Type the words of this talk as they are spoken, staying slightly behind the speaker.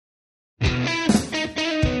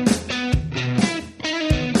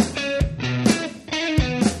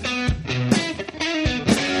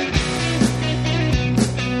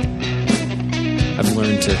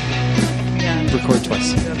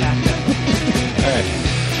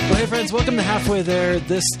friends, welcome to Halfway There.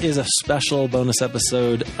 This is a special bonus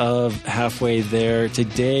episode of Halfway There.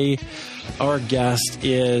 Today, our guest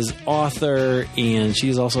is author, and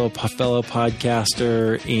she's also a fellow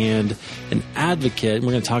podcaster and an advocate. And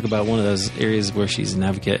we're going to talk about one of those areas where she's an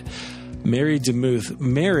advocate, Mary DeMuth.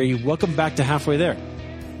 Mary, welcome back to Halfway There.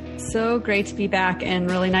 So great to be back and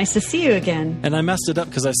really nice to see you again. And I messed it up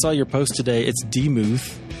because I saw your post today. It's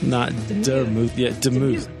DeMuth, not DeMuth. Yeah,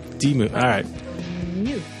 DeMuth. DeMuth. All right.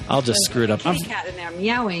 I'll just screw it up. I'm cat in there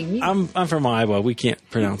meowing. I'm from Iowa. We can't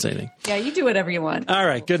pronounce anything. Yeah, you do whatever you want. All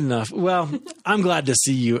right, good enough. Well, I'm glad to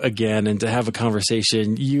see you again and to have a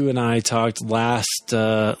conversation. You and I talked last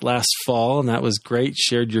fall, and that was great.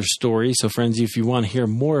 Shared your story. So, friends, if you want to hear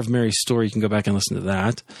more of Mary's story, you can go back and listen to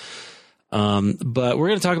that. But we're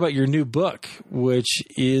going to talk about your new book, which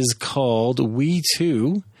is called We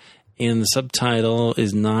Too, and the subtitle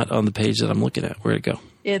is not on the page that I'm looking at. Where'd it go?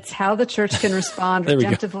 It's How the Church Can Respond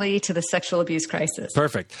Redemptively to the Sexual Abuse Crisis.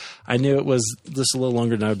 Perfect. I knew it was just a little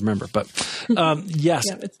longer than I would remember. But yes,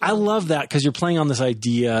 yeah, I love that because you're playing on this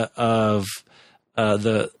idea of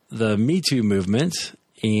the Me Too movement,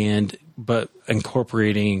 but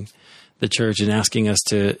incorporating the church and asking us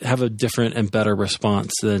to have a different and better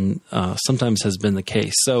response than sometimes has been the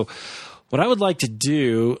case. So what I would like to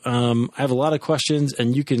do, I have a lot of questions,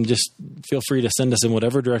 and you can just feel free to send us in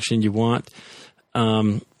whatever direction you want.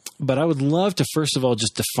 But I would love to, first of all,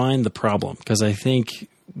 just define the problem, because I think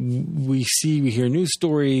we hear news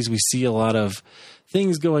stories, we see a lot of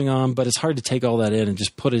things going on, but it's hard to take all that in and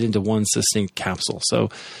just put it into one succinct capsule. So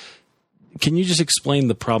can you just explain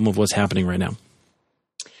the problem of what's happening right now?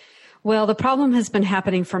 Well, the problem has been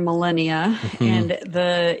happening for millennia, and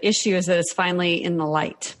the issue is that it's finally in the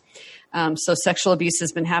light. So sexual abuse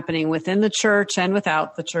has been happening within the church and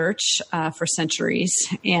without the church for centuries.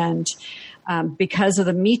 And because of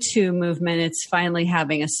the Me Too movement, it's finally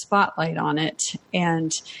having a spotlight on it.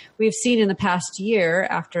 And we've seen in the past year,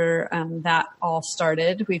 after that all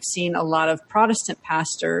started, we've seen a lot of Protestant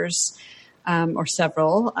pastors, or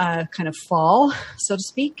several, kind of fall, so to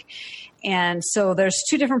speak. And so there's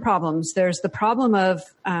two different problems. There's the problem of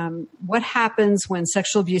what happens when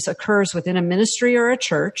sexual abuse occurs within a ministry or a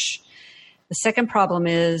church. The second problem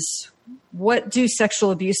is, what do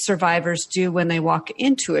sexual abuse survivors do when they walk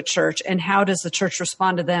into a church, and how does the church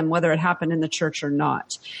respond to them, whether it happened in the church or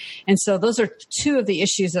not? And so those are two of the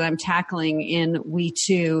issues that I'm tackling in We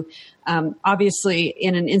Too. Obviously,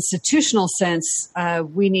 in an institutional sense,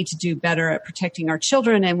 we need to do better at protecting our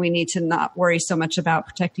children, and we need to not worry so much about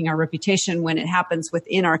protecting our reputation when it happens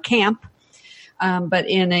within our camp. But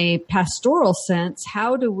in a pastoral sense,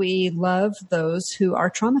 how do we love those who are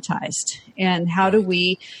traumatized, and how do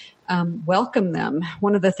we welcome them?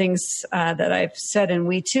 One of the things that I've said in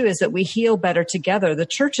We Too is that we heal better together. The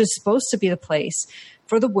church is supposed to be the place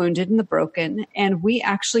for the wounded and the broken, and we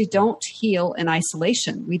actually don't heal in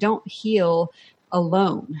isolation. We don't heal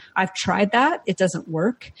alone. I've tried that. It doesn't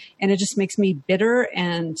work, and it just makes me bitter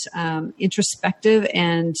and introspective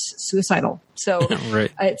and suicidal. So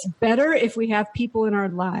right. It's better if we have people in our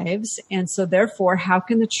lives, and so therefore, how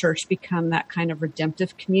can the church become that kind of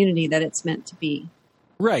redemptive community that it's meant to be?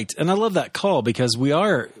 Right. And I love that call, because we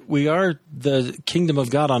are the kingdom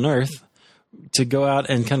of God on earth to go out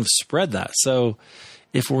and kind of spread that. So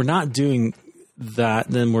if we're not doing that,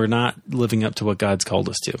 then we're not living up to what God's called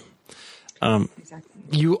us to. Exactly.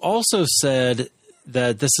 You also said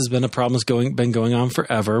that this has been a problem that's been going on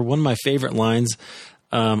forever. One of my favorite lines,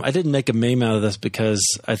 I didn't make a meme out of this because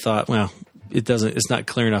I thought, well, it's not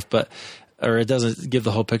clear enough, or it doesn't give the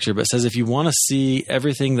whole picture, but it says, if you want to see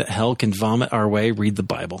everything that hell can vomit our way, read the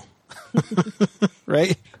Bible.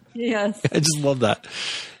 Right? Yes. I just love that.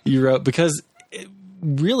 You wrote, because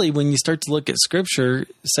really, when you start to look at scripture,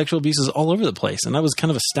 sexual abuse is all over the place. And I was kind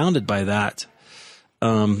of astounded by that.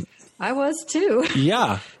 I was too.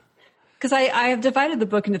 Yeah. Because I have divided the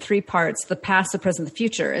book into three parts: the past, the present, the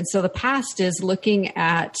future. And so the past is looking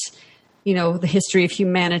at, the history of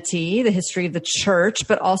humanity, the history of the church,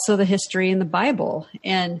 but also the history in the Bible.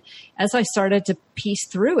 And as I started to piece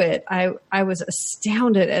through it, I was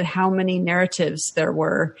astounded at how many narratives there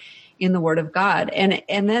were in the Word of God.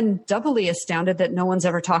 And then doubly astounded that no one's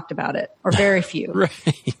ever talked about it, or very few. Right.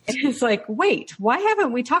 It's like, wait, why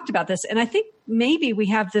haven't we talked about this? And I think maybe we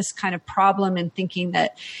have this kind of problem in thinking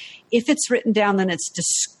that if it's written down, then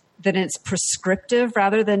it's prescriptive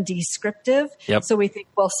rather than descriptive. Yep. So we think,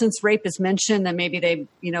 well, since rape is mentioned, then maybe they,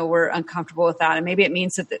 were uncomfortable with that. And maybe it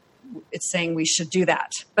means that it's saying we should do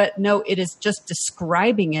that. But no, it is just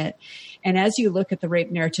describing it. And as you look at the rape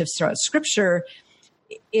narratives throughout Scripture,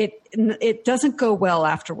 it doesn't go well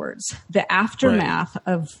afterwards. The aftermath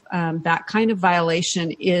of that kind of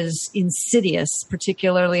violation is insidious,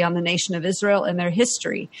 particularly on the nation of Israel and their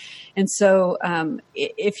history. And so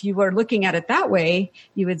if you were looking at it that way,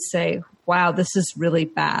 you would say, wow, this is really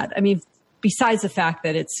bad. I mean, besides the fact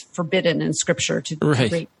that it's forbidden in Scripture to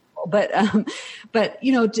rape people. But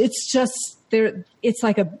it's just there. It's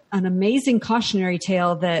like an amazing cautionary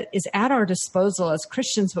tale that is at our disposal as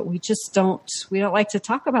Christians, but we don't like to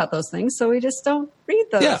talk about those things. So we just don't read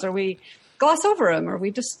those, or we gloss over them, or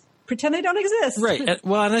we just pretend they don't exist. Right.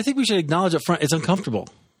 Well, and I think we should acknowledge up front, it's uncomfortable,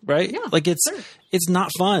 right? Yeah, like it's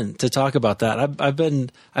not fun to talk about that.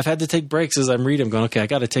 I've had to take breaks as I'm reading, going, okay, I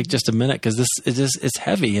got to take just a minute because it's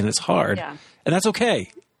heavy and it's hard, and that's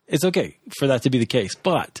okay. It's okay for that to be the case,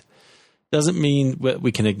 but doesn't mean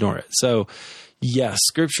we can ignore it. So, yes,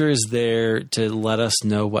 Scripture is there to let us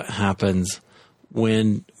know what happens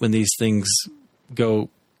when these things go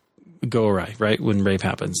awry, right? When rape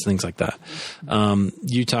happens, things like that.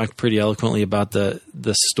 You talked pretty eloquently about the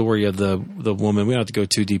story of the woman. We don't have to go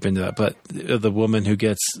too deep into that, but the woman who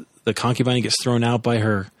the concubine gets thrown out by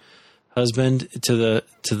her husband to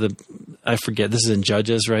the I forget, this is in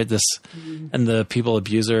Judges, right? And the people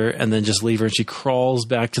abuse her and then just leave her, and she crawls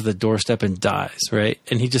back to the doorstep and dies, right?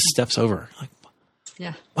 And he just steps over her. Like,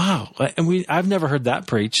 yeah, wow. And I've never heard that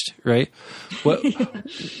preached, right? What?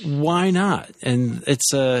 Why not? And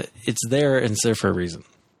it's there, and it's there for a reason.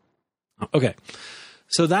 Okay,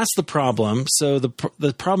 so that's the problem. So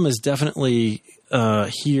the problem is definitely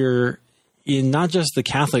here in not just the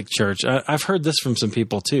Catholic Church. I've heard this from some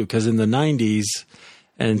people too, because in the 90s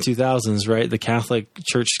and 2000s, right, the Catholic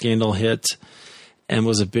Church scandal hit and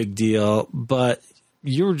was a big deal. But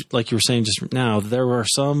like you were saying just now, there were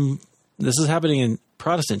this is happening in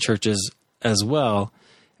Protestant churches as well,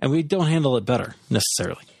 and we don't handle it better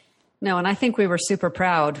necessarily. No, and I think we were super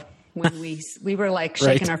proud when we were like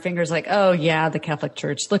shaking our fingers like, oh yeah, the Catholic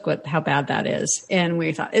Church, look how bad that is. And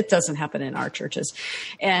we thought it doesn't happen in our churches.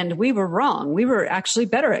 And we were wrong. We were actually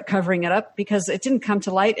better at covering it up because it didn't come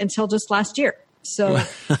to light until just last year. So,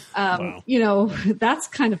 wow. That's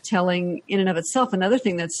kind of telling in and of itself. Another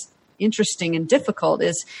thing that's interesting and difficult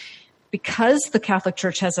is because the Catholic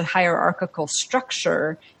Church has a hierarchical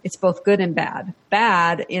structure, it's both good and bad.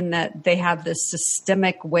 Bad in that they have this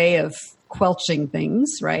systemic way of quelching things,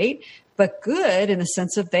 right? But good in the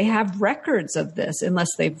sense of they have records of this unless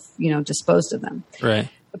they've, disposed of them. Right.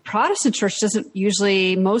 The Protestant church doesn't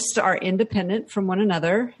usually, most are independent from one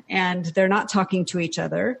another and they're not talking to each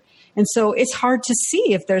other. And so it's hard to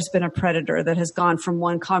see if there's been a predator that has gone from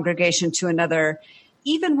one congregation to another,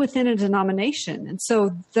 even within a denomination. And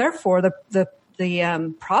so therefore the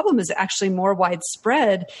problem is actually more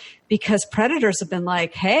widespread because predators have been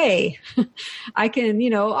like, hey, I can,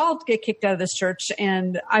 I'll get kicked out of this church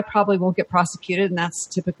and I probably won't get prosecuted. And that's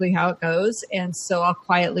typically how it goes. And so I'll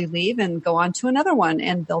quietly leave and go on to another one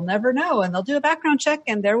and they'll never know. And they'll do a background check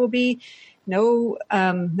and there will be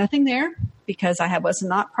nothing there because I was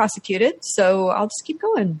not prosecuted. So I'll just keep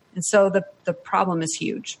going. And so the problem is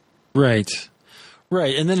huge. Right.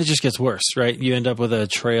 Right. And then it just gets worse, right? You end up with a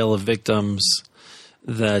trail of victims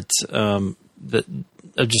that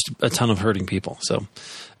are just a ton of hurting people. So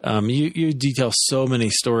you detail so many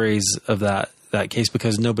stories of that case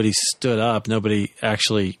because nobody stood up, nobody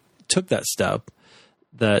actually took that step,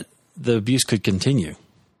 that the abuse could continue.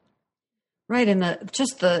 Right. And the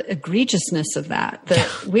egregiousness of that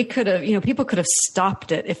we could have, people could have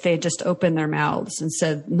stopped it if they had just opened their mouths and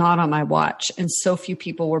said, not on my watch. And so few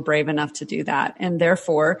people were brave enough to do that. And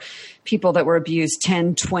therefore people that were abused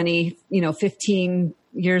 10, 20, 15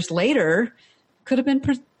 years later could have been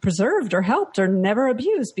preserved or helped or never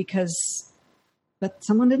abused but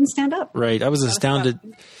someone didn't stand up. Right. I was astounded.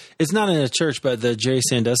 It's not in a church, but the Jerry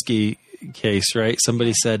Sandusky case, right?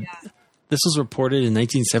 Somebody said, this was reported in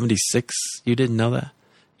 1976. You didn't know that?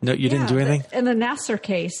 No, you didn't do anything? And the Nasser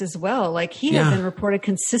case as well. Like he had been reported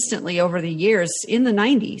consistently over the years in the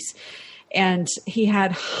 90s. And he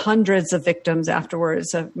had hundreds of victims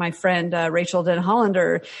afterwards. My friend Rachel Den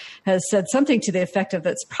Hollander has said something to the effect of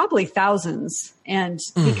that's probably thousands. And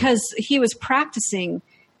because he was practicing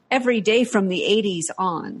every day from the 80s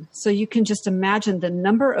on. So you can just imagine the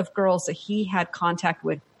number of girls that he had contact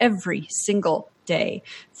with every single day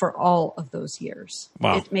for all of those years.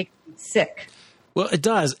 Wow. It makes me sick. Well, it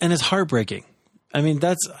does. And it's heartbreaking. I mean,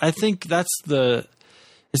 I think it's the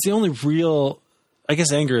only real, I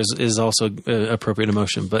guess anger is also an appropriate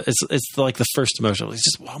emotion, but it's like the first emotion. It's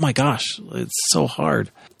just, oh my gosh, it's so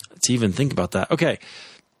hard to even think about that. Okay.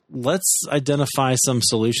 Let's identify some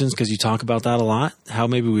solutions because you talk about that a lot, how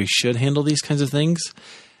maybe we should handle these kinds of things.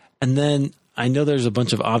 And then I know there's a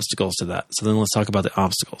bunch of obstacles to that. So then let's talk about the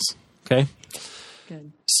obstacles. Okay.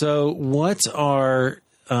 Good. So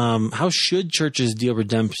how should churches deal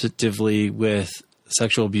redemptively with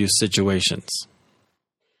sexual abuse situations?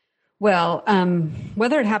 Well,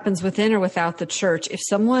 whether it happens within or without the church, if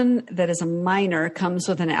someone that is a minor comes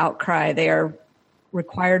with an outcry, they are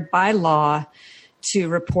required by law to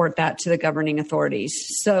report that to the governing authorities.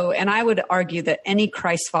 So, and I would argue that any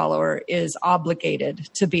Christ follower is obligated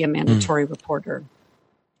to be a mandatory reporter.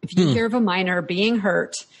 If you hear of a minor being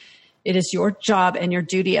hurt, it is your job and your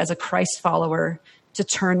duty as a Christ follower to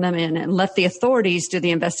turn them in and let the authorities do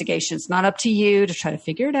the investigation. It's not up to you to try to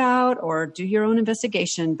figure it out or do your own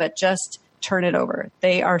investigation, but just turn it over.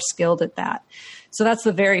 They are skilled at that. So that's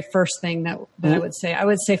the very first thing that I would say. I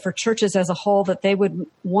would say for churches as a whole that they would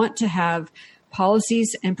want to have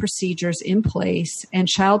policies and procedures in place and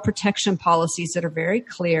child protection policies that are very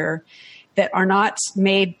clear, that are not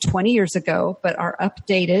made 20 years ago, but are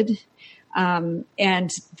updated, and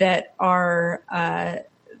that are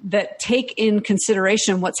that take in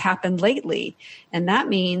consideration what's happened lately. And that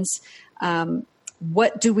means,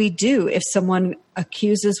 what do we do if someone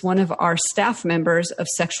accuses one of our staff members of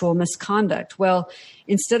sexual misconduct? Well,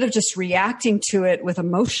 instead of just reacting to it with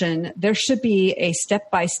emotion, there should be a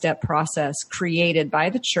step-by-step process created by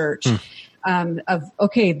the church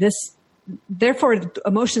therefore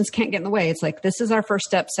emotions can't get in the way. It's like, this is our first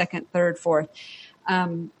step, second, third, fourth.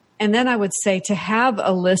 And then I would say to have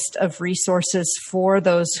a list of resources for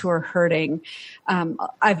those who are hurting. Some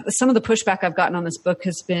of the pushback I've gotten on this book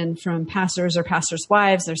has been from pastors or pastors'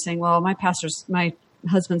 wives. They're saying, well, my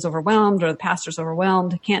husband's overwhelmed, or the pastor's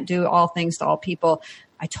overwhelmed, can't do all things to all people.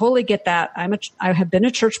 I totally get that. I have been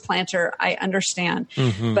a church planter. I understand.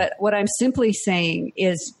 Mm-hmm. But what I'm simply saying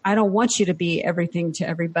is, I don't want you to be everything to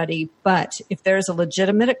everybody. But if there's a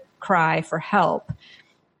legitimate cry for help,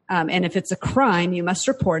 and if it's a crime, you must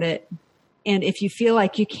report it. And if you feel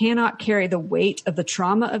like you cannot carry the weight of the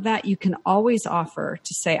trauma of that, you can always offer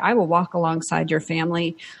to say, I will walk alongside your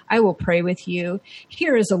family. I will pray with you.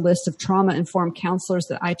 Here is a list of trauma-informed counselors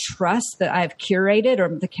that I trust, that I've curated, or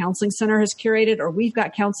the counseling center has curated, or we've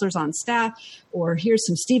got counselors on staff, or here's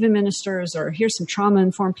some Stephen ministers, or here's some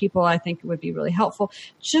trauma-informed people I think would be really helpful.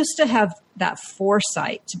 Just to have that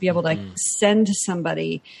foresight to be able to send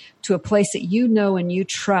somebody to a place that you know and you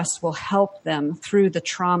trust will help them through the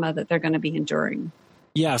trauma that they're going to be enduring.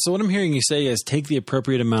 Yeah. So what I'm hearing you say is take the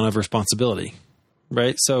appropriate amount of responsibility,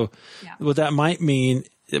 right? So what that might mean,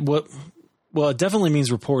 it definitely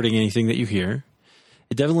means reporting anything that you hear.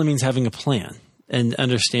 It definitely means having a plan and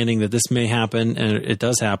understanding that this may happen, and it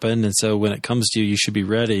does happen. And so when it comes to you, you should be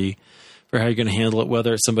ready for how you're going to handle it,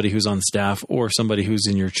 whether it's somebody who's on staff or somebody who's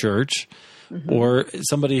in your church, or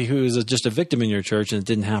somebody who's just a victim in your church and it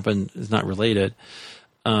didn't happen, is not related,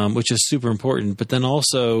 which is super important. But then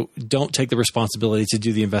also don't take the responsibility to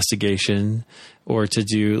do the investigation or to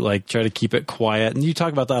do try to keep it quiet. And you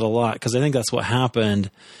talk about that a lot, because I think that's what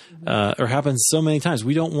happened or happens so many times.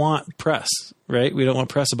 We don't want press, right? We don't want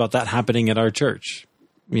press about that happening at our church,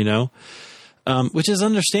 which is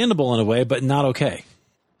understandable in a way, but not okay.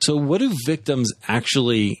 So what do victims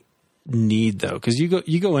actually need, though? Because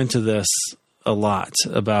you go into this a lot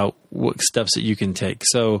about what steps that you can take.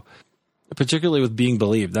 So particularly with being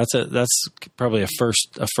believed, that's probably a first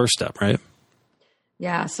step, right?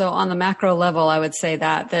 Yeah. So on the macro level, I would say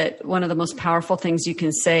that one of the most powerful things you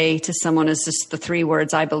can say to someone is just the 3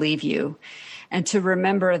 words, I believe you. And to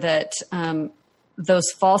remember that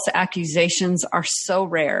those false accusations are so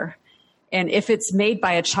rare. And if it's made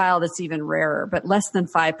by a child, it's even rarer, but less than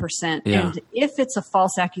 5%. Yeah. And if it's a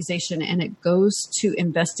false accusation and it goes to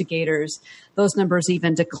investigators, those numbers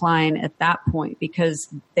even decline at that point, because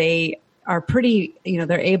they are pretty,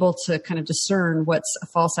 they're able to kind of discern what's a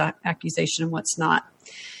false accusation and what's not.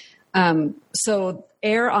 So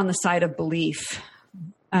err on the side of belief.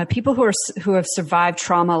 People who have survived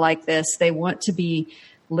trauma like this, they want to be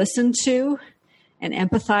listened to and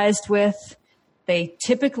empathized with. They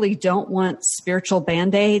typically don't want spiritual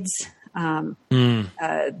Band-Aids,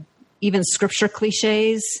 even scripture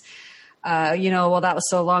cliches. Well, that was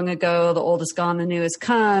so long ago. The old is gone, the new has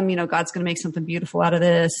come. God's going to make something beautiful out of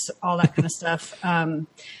this, all that kind of stuff.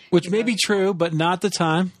 Which may be true, but not the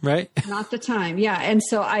time, right? Not the time. Yeah. And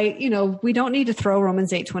so we don't need to throw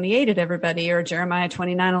Romans 8:28 at everybody, or Jeremiah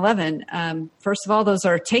 29:11. First of all, those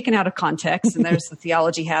are taken out of context, and there's the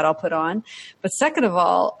theology hat I'll put on. But second of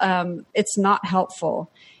all, it's not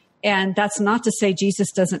helpful. And that's not to say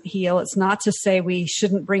Jesus doesn't heal. It's not to say we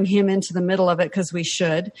shouldn't bring him into the middle of it, because we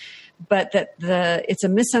should. But that it's a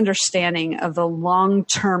misunderstanding of the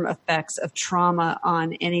long-term effects of trauma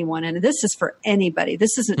on anyone. And this is for anybody.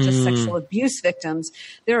 This isn't just sexual abuse victims.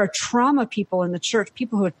 There are trauma people in the church,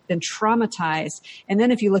 people who have been traumatized. And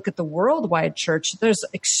then if you look at the worldwide church, there's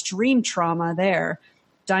extreme trauma there.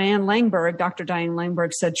 Dr. Diane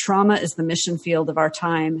Langberg said, trauma is the mission field of our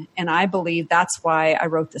time. And I believe that's why I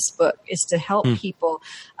wrote this book, is to help people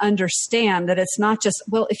understand that it's not just,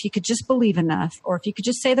 well, if you could just believe enough, or if you could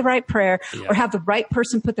just say the right prayer, or have the right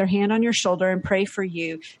person put their hand on your shoulder and pray for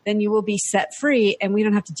you, then you will be set free and we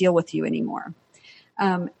don't have to deal with you anymore.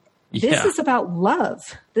 This is about love.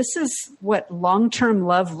 This is what long-term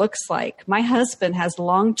love looks like. My husband has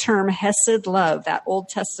long-term hesed love, that Old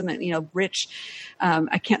Testament, rich,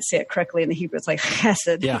 I can't say it correctly in the Hebrew. It's like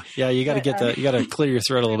chesed. Yeah. You got to you got to clear your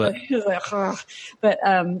throat a little bit.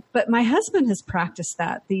 But my husband has practiced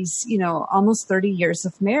that. These, almost 30 years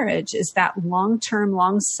of marriage is that long-term,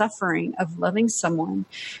 long suffering of loving someone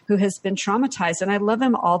who has been traumatized. And I love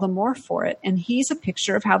him all the more for it. And he's a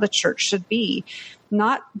picture of how the church should be.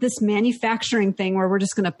 Not this manufacturing thing where we're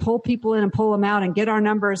just going to pull people in and pull them out and get our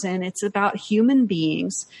numbers in. It's about human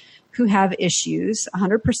beings who have issues.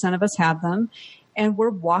 100% of us have them. And we're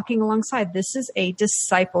walking alongside. This is a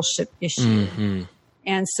discipleship issue. Mm-hmm.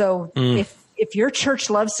 And so if your church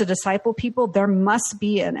loves to disciple people, there must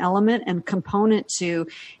be an element and component to,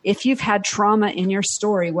 if you've had trauma in your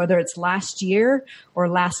story, whether it's last year or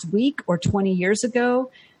last week or 20 years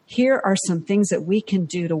ago, here are some things that we can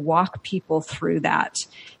do to walk people through that.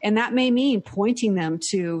 And that may mean pointing them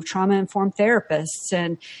to trauma-informed therapists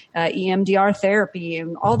and EMDR therapy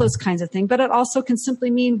and all those kinds of things. But it also can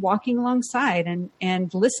simply mean walking alongside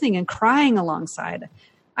and listening and crying alongside.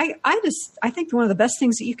 I think one of the best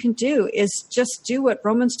things that you can do is just do what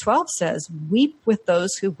Romans 12 says, weep with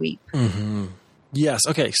those who weep. Mm-hmm. Yes.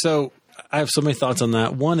 Okay. So I have so many thoughts on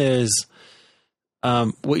that. One is,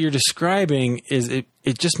 what you're describing is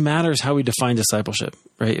it just matters how we define discipleship,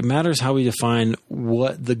 right? It matters how we define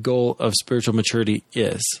what the goal of spiritual maturity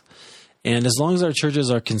is. And as long as our churches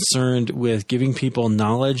are concerned with giving people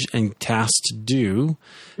knowledge and tasks to do,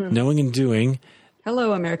 knowing and doing.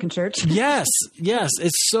 Hello, American church. Yes.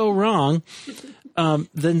 It's so wrong.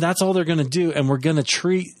 Then that's all they're going to do. And we're going to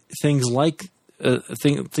treat things like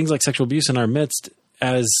things like sexual abuse in our midst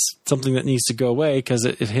as something that needs to go away because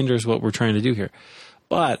it hinders what we're trying to do here.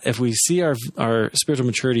 But if we see our spiritual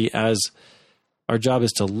maturity as our job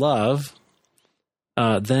is to love,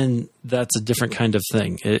 then that's a different kind of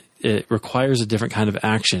thing. It requires a different kind of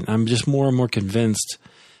action. I'm just more and more convinced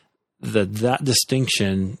that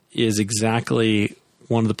distinction is exactly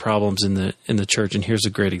one of the problems in the church. And here's a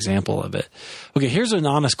great example of it. Okay, here's an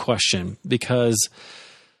honest question, because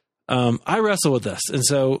I wrestle with this, and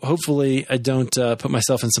so hopefully I don't put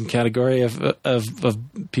myself in some category of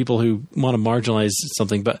people who want to marginalize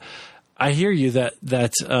something. But I hear you that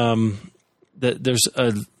there's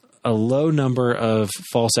a low number of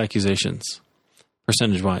false accusations,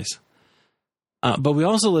 percentage-wise. But we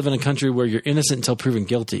also live in a country where you're innocent until proven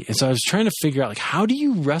guilty, and so I was trying to figure out, how do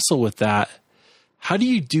you wrestle with that? How do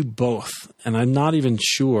you do both? And I'm not even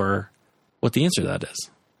sure what the answer to that is.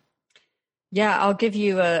 Yeah, I'll give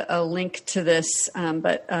you a link to this,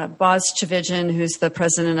 but Boz Chivijan, who's the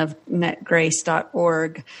president of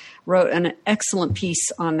netgrace.org, wrote an excellent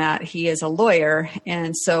piece on that. He is a lawyer,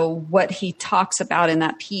 and so what he talks about in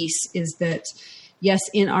that piece is that, yes,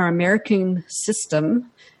 in our American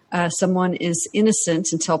system, someone is innocent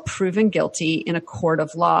until proven guilty in a court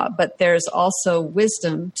of law, but there's also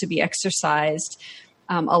wisdom to be exercised.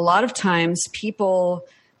 A lot of times people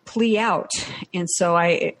plea out. And so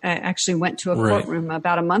I actually went to a courtroom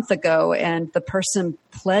about a month ago, and the person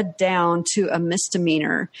pled down to a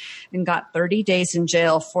misdemeanor and got 30 days in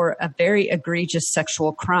jail for a very egregious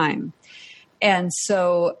sexual crime. And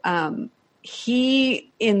so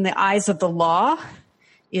he, in the eyes of the law,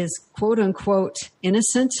 is quote unquote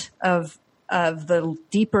innocent of the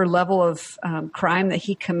deeper level of crime that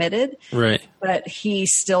he committed, right? But he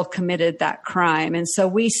still committed that crime, and so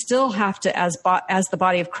we still have to, as the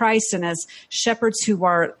body of Christ and as shepherds who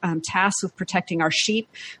are tasked with protecting our sheep,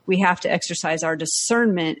 we have to exercise our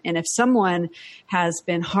discernment. And if someone has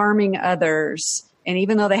been harming others, and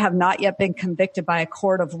even though they have not yet been convicted by a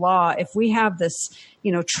court of law, if we have this,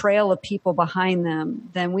 trail of people behind them,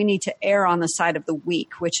 then we need to err on the side of the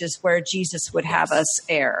weak, which is where Jesus would have us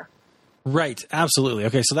err. Right. Absolutely.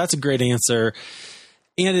 Okay. So that's a great answer.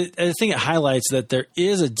 And I think it highlights that there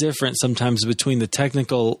is a difference sometimes between the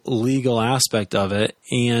technical legal aspect of it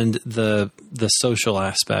and the social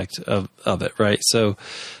aspect of it. Right. So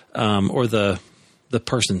or the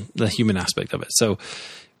person, the human aspect of it. So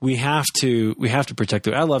we have to protect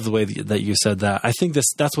it. I love the way that you said that. I think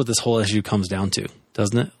that's what this whole issue comes down to,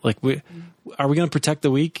 doesn't it? Like, are we going to protect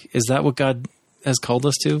the weak? Is that what God has called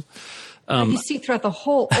us to? You see throughout the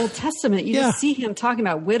whole Old Testament, you just see him talking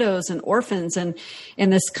about widows and orphans, and in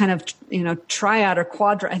this kind of triad or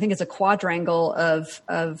I think it's a quadrangle of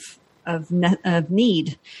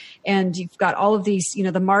need. And you've got all of these, the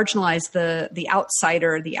marginalized, the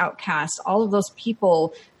outsider, the outcast, all of those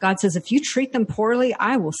people. God says, if you treat them poorly,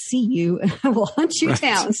 I will see you and I will hunt you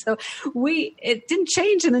down. So it didn't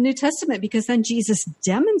change in the New Testament, because then Jesus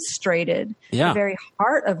demonstrated the very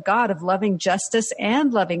heart of God, of loving justice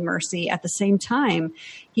and loving mercy at the same time.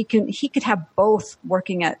 He could have both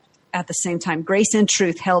working at the same time. Grace and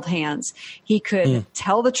truth held hands. He could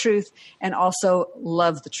tell the truth and also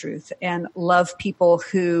love the truth and love people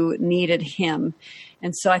who needed him.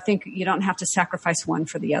 And so I think you don't have to sacrifice one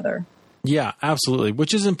for the other. Yeah, absolutely.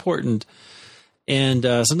 Which is important. And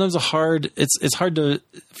sometimes it's hard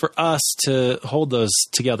for us to hold those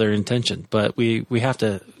together in tension, but we have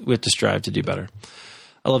to strive to do better.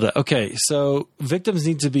 I love that. Okay, so victims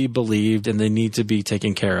need to be believed and they need to be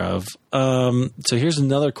taken care of. So here's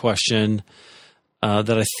another question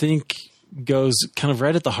that I think goes kind of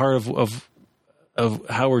right at the heart of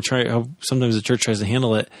how how sometimes the church tries to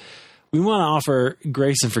handle it. We want to offer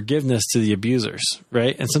grace and forgiveness to the abusers,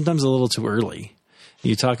 right? And sometimes a little too early.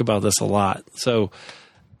 You talk about this a lot. So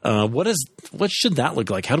what should that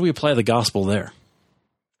look like? How do we apply the gospel there?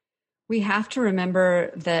 We have to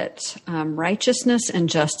remember that righteousness and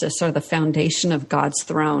justice are the foundation of God's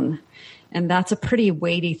throne. And that's a pretty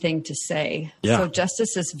weighty thing to say. Yeah. So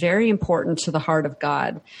justice is very important to the heart of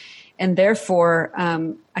God. And therefore,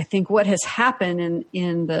 I think what has happened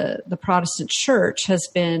in the Protestant church has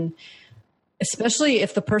been, especially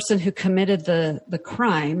if the person who committed the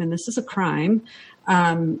crime, and this is a crime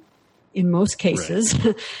in most cases,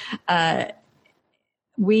 right.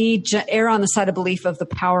 We err on the side of belief of the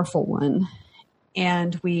powerful one,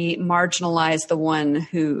 and we marginalize the one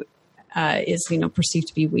who is, perceived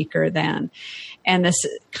to be weaker than. And this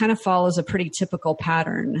kind of follows a pretty typical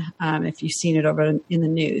pattern. If you've seen it over in the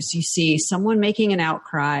news, you see someone making an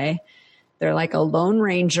outcry. They're like a lone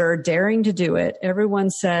ranger daring to do it.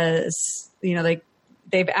 Everyone says,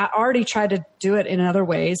 they've already tried to do it in other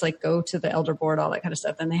ways, like go to the elder board, all that kind of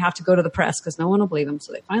stuff. Then they have to go to the press because no one will believe them.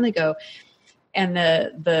 So they finally go. And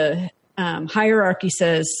the hierarchy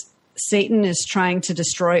says Satan is trying to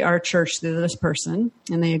destroy our church through this person,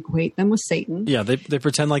 and they equate them with Satan. Yeah, they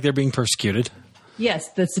pretend like they're being persecuted. Yes,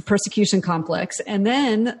 that's a persecution complex. And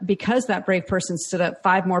then because that brave person stood up,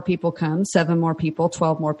 5 more people come, 7 more people,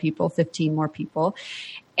 12 more people, 15 more people.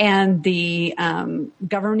 And the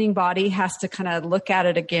governing body has to kind of look at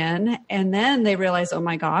it again. And then they realize, oh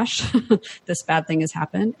my gosh, this bad thing has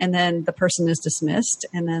happened. And then the person is dismissed.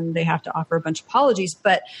 And then they have to offer a bunch of apologies.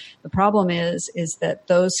 But the problem is that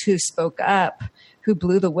those who spoke up, who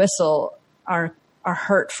blew the whistle, are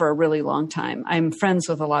hurt for a really long time. I'm friends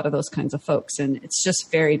with a lot of those kinds of folks, and it's just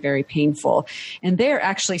very, very painful. And they're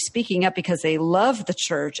actually speaking up because they love the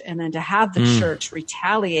church, and then to have the church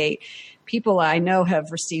retaliate. People I know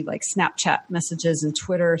have received like Snapchat messages and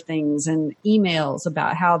Twitter things and emails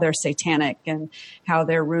about how they're satanic and how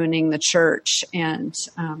they're ruining the church. And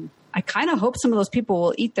I kind of hope some of those people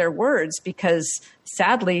will eat their words, because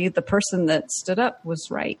sadly, the person that stood up was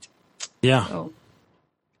right. Yeah. So,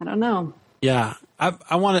 I don't know. Yeah.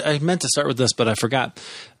 I meant to start with this, but I forgot.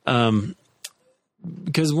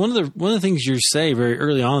 Because one of the things you say very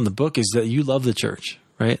early on in the book is that you love the church,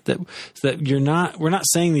 right? That we're not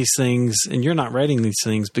saying these things, and you're not writing these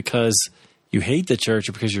things because you hate the church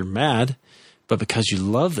or because you're mad, but because you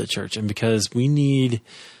love the church, and because we need,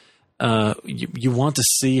 you want to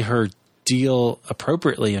see her deal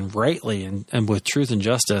appropriately and rightly and with truth and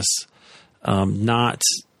justice, not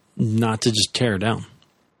to just tear her down.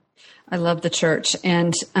 I love the church.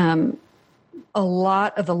 And a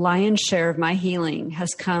lot of the lion's share of my healing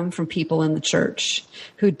has come from people in the church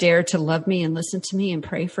who dared to love me and listen to me and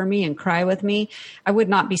pray for me and cry with me. I would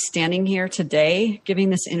not be standing here today giving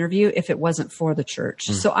this interview if it wasn't for the church.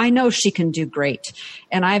 So I know she can do great,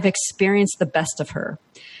 and I've experienced the best of her.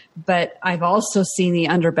 But I've also seen the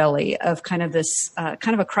underbelly of kind of this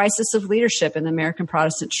kind of a crisis of leadership in the American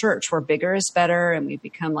Protestant church, where bigger is better, and we've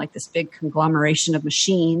become like this big conglomeration of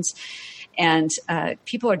machines. And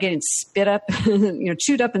people are getting spit up,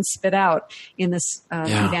 chewed up and spit out in this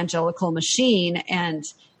evangelical machine. And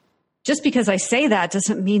just because I say that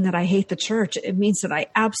doesn't mean that I hate the church. It means that I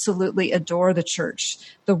absolutely adore the church,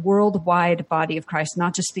 the worldwide body of Christ,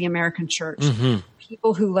 not just the American church. Mm-hmm.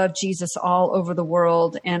 People who love Jesus all over the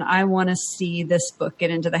world. And I want to see this book get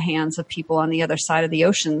into the hands of people on the other side of the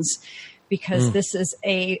oceans, because this is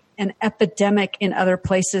an epidemic in other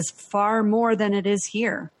places far more than it is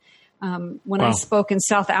here. When I spoke in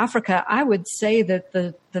South Africa, I would say that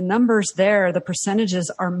the numbers there, the percentages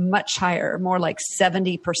are much higher, more like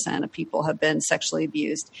 70% of people have been sexually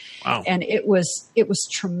abused. Wow. And it was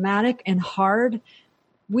traumatic and hard.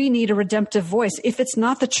 We need a redemptive voice. If it's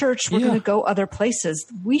not the church, we're going to go other places.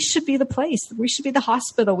 We should be the place. We should be the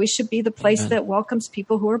hospital. We should be the place that welcomes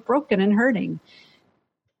people who are broken and hurting.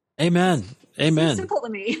 Amen. Amen. It's so simple to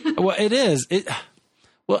me. Well, it is.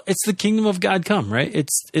 Well, it's the kingdom of God come, right?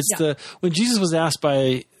 It's when Jesus was asked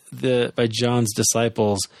by John's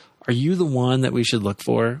disciples, "Are you the one that we should look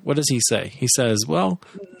for?" What does he say? He says, "Well,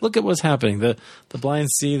 look at what's happening. The blind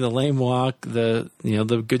see, the lame walk, the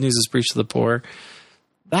good news is preached to the poor."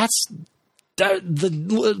 That's the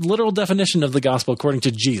literal definition of the gospel according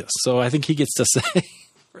to Jesus. So I think he gets to say,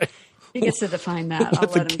 right, he gets to define that.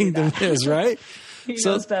 what the kingdom is, right? He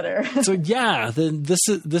knows better. So then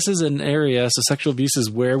this is an area. So sexual abuse is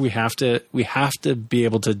where we have to be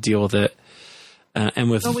able to deal with it, and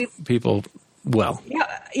with people. Well,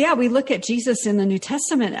 yeah. We look at Jesus in the New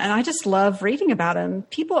Testament, and I just love reading about him.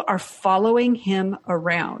 People are following him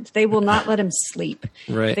around. They will not let him sleep.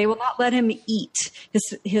 Right. They will not let him eat.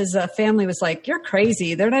 His family was like, "You're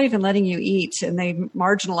crazy. They're not even letting you eat," and they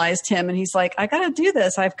marginalized him. And he's like, "I got to do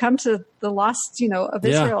this. I've come to the lost, of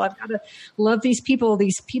Israel. I've got to love these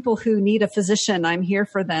people who need a physician. I'm here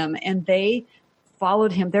for them." And they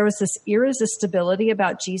followed him. There was this irresistibility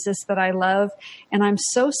about Jesus that I love. And I'm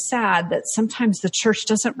so sad that sometimes the church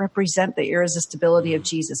doesn't represent the irresistibility of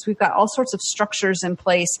Jesus. We've got all sorts of structures in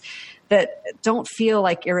place that don't feel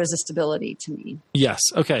like irresistibility to me. Yes.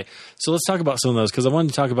 Okay. So let's talk about some of those, because I wanted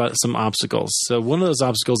to talk about some obstacles. So one of those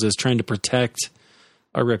obstacles is trying to protect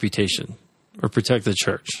our reputation or protect the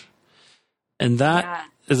church. And that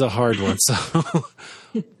is a hard one. So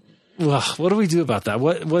well, what do we do about that?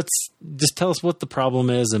 Just tell us what the problem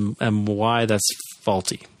is and why that's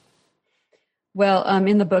faulty. Well,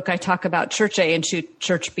 in the book, I talk about Church A and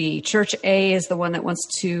Church B. Church A is the one that wants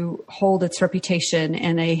to hold its reputation,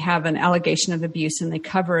 and they have an allegation of abuse, and they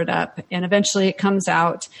cover it up. And eventually it comes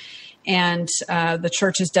out, and the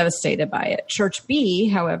church is devastated by it. Church B,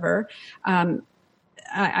 however,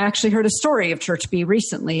 I actually heard a story of Church B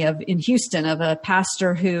recently in Houston of a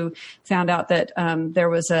pastor who found out that there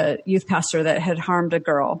was a youth pastor that had harmed a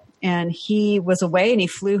girl, and he was away and he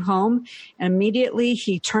flew home, and immediately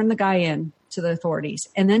he turned the guy in to the authorities.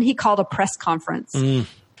 And then he called a press conference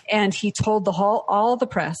and he told all the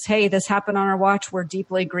press, "Hey, this happened on our watch. We're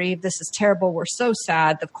deeply grieved. This is terrible. We're so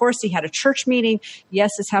sad." Of course, he had a church meeting.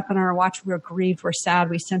 "Yes, this happened on our watch. We're grieved. We're sad.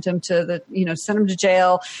 We sent him to sent him to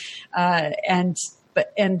jail." And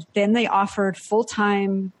then they offered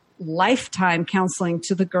full-time, lifetime counseling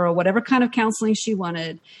to the girl, whatever kind of counseling she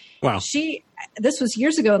wanted. Wow. This was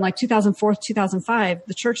years ago in like 2004, 2005,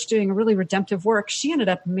 the church doing a really redemptive work. She ended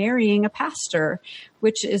up marrying a pastor,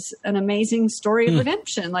 which is an amazing story of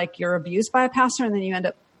redemption. Like, you're abused by a pastor and then you end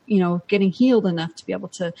up, getting healed enough to be able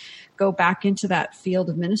to go back into that field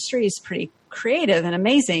of ministry is pretty creative and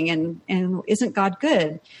amazing. And isn't God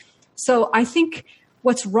good? So I think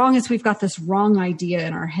what's wrong is we've got this wrong idea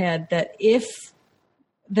in our head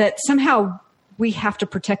that somehow we have to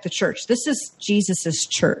protect the church. This is Jesus's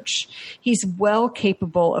church. He's well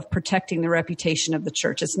capable of protecting the reputation of the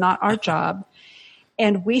church. It's not our job.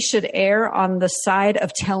 And we should err on the side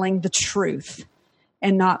of telling the truth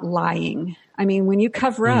and not lying. I mean, when you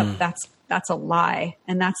cover up, that's a lie,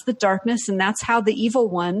 and that's the darkness, and that's how the evil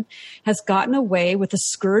one has gotten away with the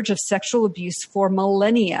scourge of sexual abuse for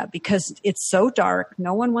millennia, because it's so dark.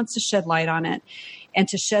 No one wants to shed light on it, and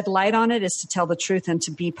to shed light on it is to tell the truth and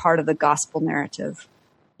to be part of the gospel narrative.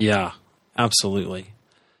 Yeah, absolutely.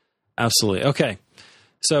 Absolutely. Okay.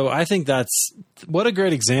 So I think what a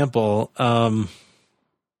great example. Man,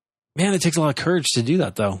 it takes a lot of courage to do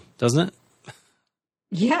that, though, doesn't it?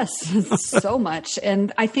 Yes, so much.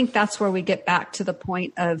 And I think that's where we get back to the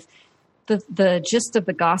point of the gist of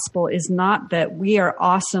the gospel is not that we are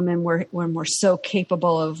awesome and we're so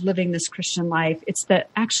capable of living this Christian life. It's that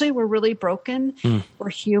actually we're really broken. We're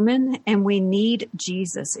human and we need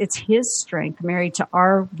Jesus. It's his strength married to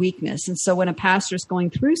our weakness. And so when a pastor is going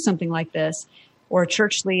through something like this, or a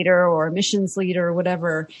church leader or a missions leader or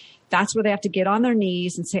whatever, that's where they have to get on their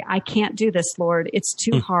knees and say, "I can't do this, Lord. It's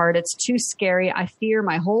too hard. It's too scary. I fear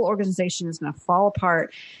my whole organization is going to fall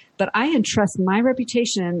apart. but I entrust my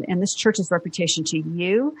reputation and this church's reputation to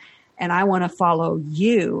you, and I want to follow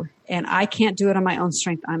you, and I can't do it on my own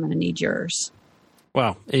strength. I'm going to need yours.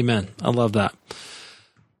 Wow. Amen. I love that.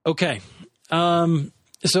 Okay.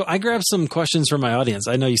 So I grabbed some questions from my audience.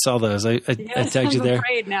 I know you saw those. I tagged you there. I'm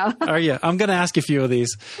afraid now. Oh, yeah. I'm going to ask a few of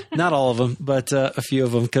these. Not all of them, but a few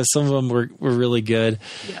of them, because some of them were really good.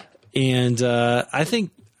 Yeah. And I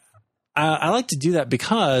think I like to do that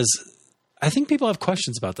because I think people have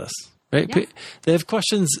questions about this, right? Yeah. They have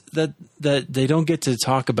questions that they don't get to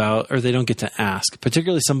talk about or they don't get to ask,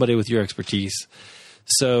 particularly somebody with your expertise.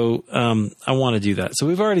 So I want to do that. So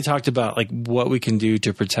we've already talked about like what we can do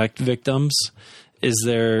to protect victims. Is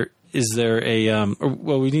there a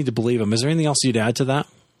we need to believe them. Is there anything else you'd add to that?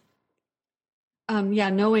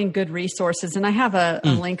 Knowing good resources. And I have a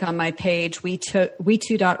link on my page,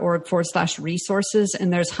 we2.org/resources,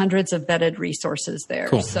 and there's hundreds of vetted resources there.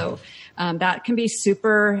 Cool. So that can be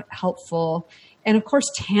super helpful. And of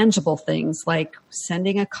course, tangible things like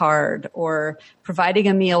sending a card or providing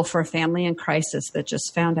a meal for a family in crisis that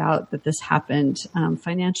just found out that this happened,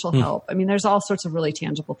 financial help. I mean, there's all sorts of really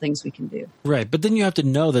tangible things we can do. Right. But then you have to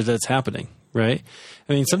know that that's happening, right?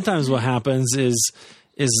 I mean, sometimes what happens is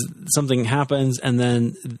something happens and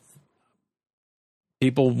then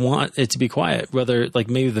people want it to be quiet, whether like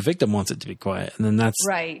maybe the victim wants it to be quiet, and then that's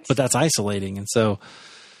right. But that's isolating. And so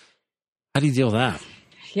how do you deal with that?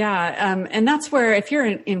 Yeah. And that's where if you're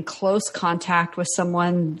in close contact with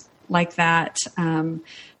someone like that,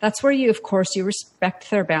 that's where you respect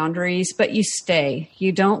their boundaries, but you stay.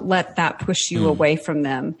 You don't let that push you away from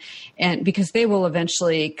them. And because they will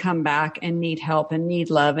eventually come back and need help and need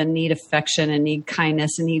love and need affection and need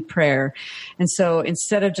kindness and need prayer. And so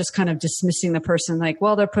instead of just kind of dismissing the person like,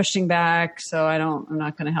 well, they're pushing back, so I'm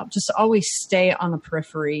not going to help. Just always stay on the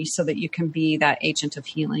periphery so that you can be that agent of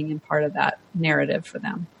healing and part of that narrative for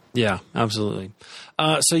them. Yeah, absolutely.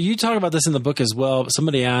 So you talk about this in the book as well.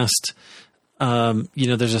 Somebody asked,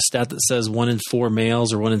 there's a stat that says 1 in 4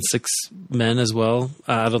 males or 1 in 6 men as well.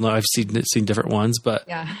 I don't know. I've seen different ones, but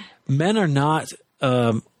yeah. Men are not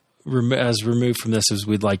as removed from this as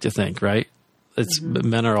we'd like to think, right?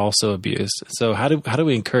 Men are also abused. So how do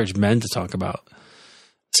we encourage men to talk about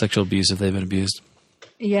sexual abuse if they've been abused?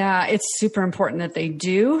 Yeah, it's super important that they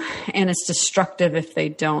do, and it's destructive if they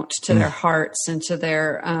don't to their hearts and to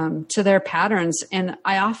their patterns. And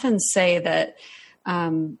I often say that,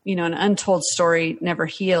 an untold story never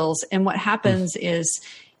heals. And what happens is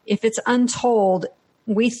if it's untold,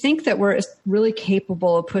 we think that we're really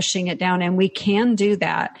capable of pushing it down, and we can do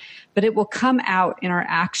that, but it will come out in our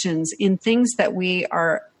actions in things that we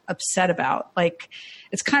are upset about. Like,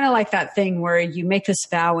 it's kind of like that thing where you make this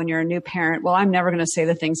vow when you're a new parent. Well, I'm never going to say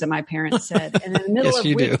the things that my parents said. And in the middle of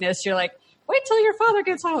weakness, you're like, wait till your father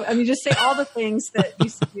gets home. I mean, just say all the things that you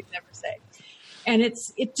said you'd never say. And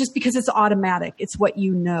it's just because it's automatic. It's what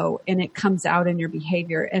you know, and it comes out in your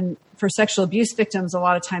behavior. And for sexual abuse victims, a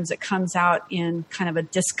lot of times it comes out in kind of a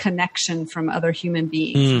disconnection from other human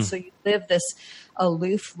beings. And so you live this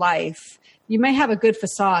aloof life. You may have a good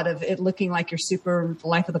facade of it looking like you're super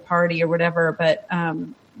life of the party or whatever, but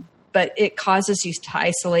it causes you to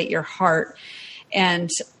isolate your heart. And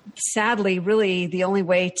sadly, really the only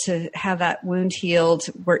way to have that wound healed,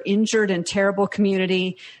 we're injured in terrible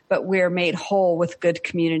community, but we're made whole with good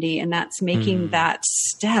community. And that's making that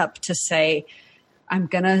step to say, I'm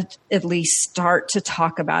going to at least start to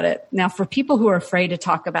talk about it. Now, for people who are afraid to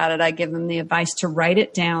talk about it, I give them the advice to write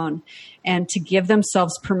it down and to give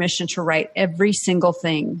themselves permission to write every single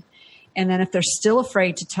thing. And then if they're still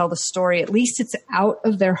afraid to tell the story, at least it's out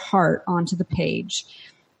of their heart onto the page.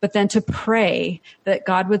 But then to pray that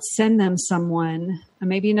God would send them someone,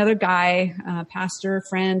 maybe another guy, pastor,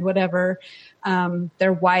 friend, whatever,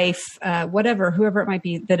 their wife, whoever it might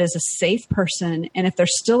be, that is a safe person. And if they're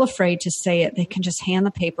still afraid to say it, they can just hand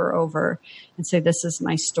the paper over and say, this is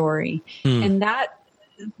my story. And that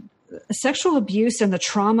sexual abuse and the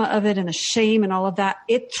trauma of it and the shame and all of that,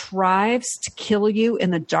 it thrives to kill you in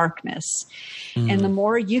the darkness. And the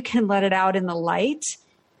more you can let it out in the light,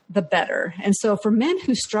 the better. And so for men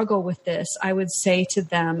who struggle with this, I would say to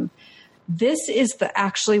them, this is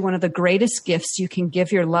actually one of the greatest gifts you can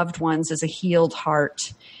give your loved ones is a healed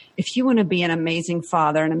heart. If you want to be an amazing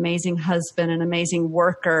father, an amazing husband, an amazing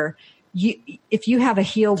worker, if you have a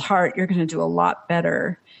healed heart, you're going to do a lot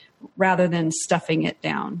better rather than stuffing it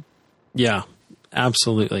down. Yeah,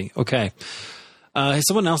 absolutely. Okay.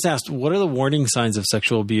 Someone else asked, what are the warning signs of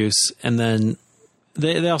sexual abuse? And then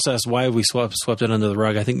they also asked why we swept it under the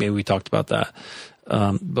rug. I think maybe we talked about that.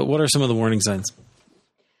 But what are some of the warning signs?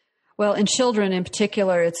 Well, in children in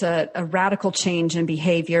particular, it's a radical change in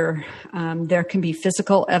behavior. There can be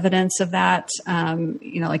physical evidence of that,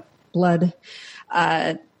 like blood.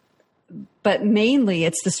 But mainly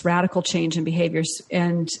it's this radical change in behaviors,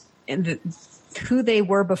 and who they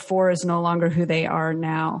were before is no longer who they are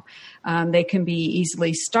now. They can be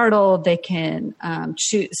easily startled. They can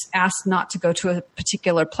ask not to go to a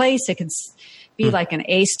particular place. They can be like an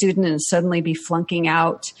A student and suddenly be flunking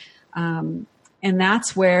out. And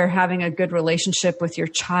that's where having a good relationship with your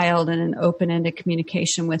child and an open-ended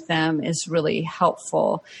communication with them is really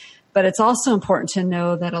helpful. But it's also important to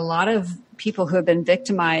know that a lot of people who have been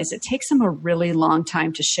victimized, it takes them a really long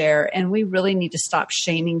time to share. And we really need to stop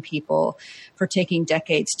shaming people for taking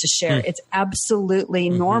decades to share. It's absolutely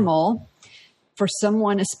normal for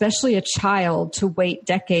someone, especially a child, to wait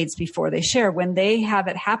decades before they share. When they have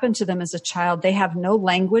it happen to them as a child, they have no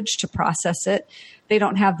language to process it. They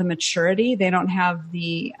don't have the maturity. They don't have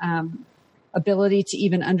the ability to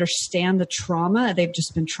even understand the trauma. They've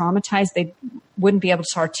just been traumatized. They wouldn't be able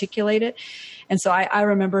to articulate it. And so I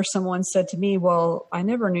remember someone said to me, well, I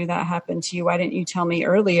never knew that happened to you. Why didn't you tell me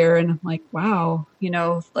earlier? And I'm like, wow,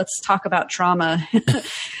 let's talk about trauma.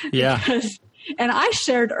 Yeah. And I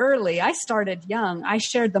shared early. I started young. I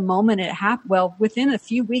shared the moment it happened. Well, within a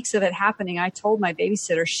few weeks of it happening, I told my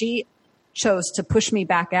babysitter. She chose to push me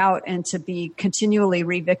back out and to be continually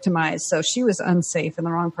re-victimized. So she was unsafe and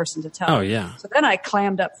the wrong person to tell. Oh, yeah. So then I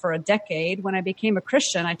clammed up for a decade. When I became a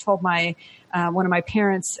Christian, I told one of my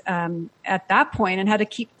parents at that point and had to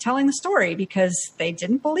keep telling the story because they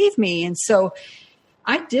didn't believe me. And so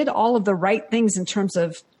I did all of the right things in terms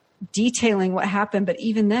of detailing what happened. But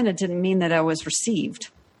even then, it didn't mean that I was received.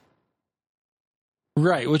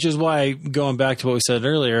 Right, which is why, going back to what we said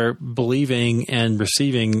earlier, believing and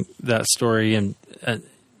receiving that story and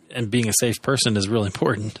being a safe person is really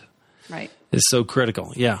important. Right. It's so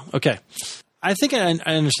critical. Yeah. Okay. I think I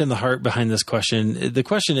understand the heart behind this question. The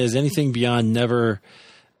question is anything beyond never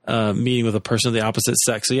meeting with a person of the opposite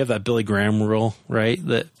sex. So you have that Billy Graham rule, right?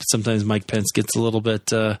 That sometimes Mike Pence gets a little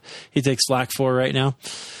bit, he takes slack for right now.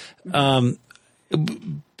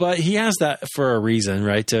 But he has that for a reason,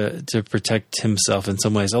 right? To protect himself in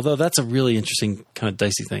some ways. Although that's a really interesting kind of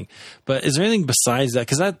dicey thing. But is there anything besides that?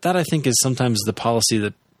 Because that I think is sometimes the policy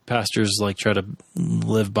that pastors try to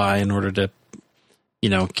live by in order to,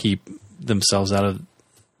 keep themselves out of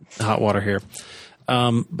hot water here.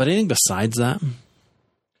 But anything besides that?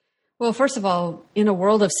 Well, first of all, in a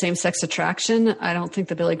world of same-sex attraction, I don't think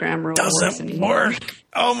the Billy Graham rule works anymore. Work.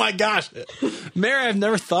 Oh my gosh, Mary, I've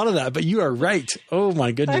never thought of that, but you are right. Oh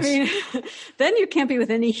my goodness. I mean, then you can't be with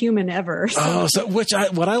any human ever. So. What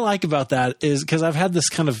I like about that is because I've had this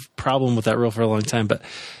kind of problem with that rule for a long time, but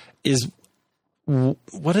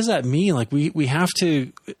what does that mean? We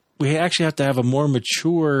actually have to have a more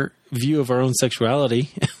mature view of our own sexuality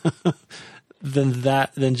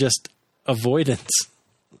than just avoidance.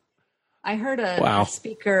 I heard a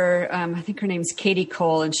speaker, I think her name's Katie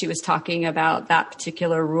Cole, and she was talking about that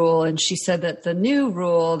particular rule. And she said that the new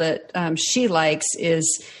rule that she likes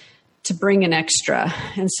is to bring an extra.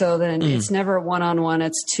 And so then it's never one-on-one,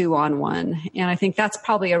 it's two-on-one. And I think that's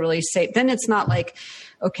probably a really safe, then it's not like,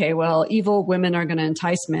 okay, well, evil women are going to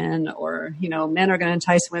entice men or, men are going to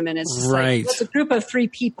entice women. It's just right. It's a group of three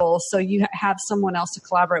people. So you have someone else to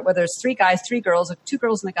collaborate, whether it's three guys, three girls, or two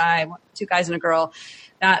girls and a guy, two guys and a girl.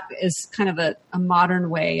 That is kind of a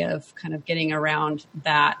modern way of kind of getting around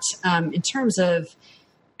that. In terms of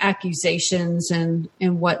accusations and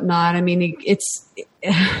whatnot, I mean,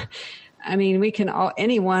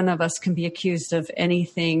 any one of us can be accused of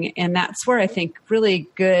anything. And that's where I think really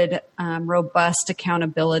good, robust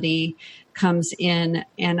accountability comes in.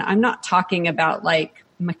 And I'm not talking about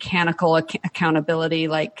mechanical accountability,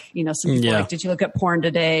 some people did you look at porn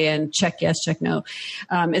today and check yes, check no.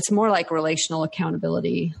 It's more like relational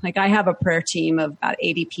accountability. I have a prayer team of about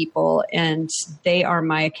 80 people and they are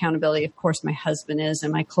my accountability. Of course, my husband is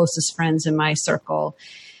and my closest friends in my circle.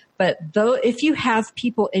 But if you have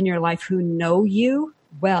people in your life who know you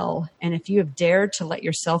well, and if you have dared to let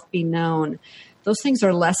yourself be known, those things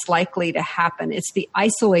are less likely to happen. It's the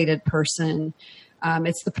isolated person.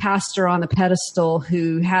 It's the pastor on the pedestal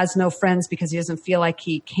who has no friends because he doesn't feel like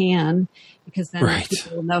he can, because then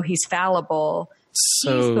people know he's fallible.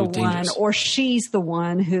 So he's the dangerous. one, or she's the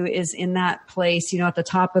one who is in that place, at the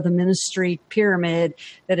top of the ministry pyramid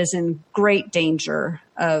that is in great danger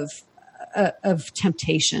of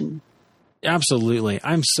temptation. Absolutely.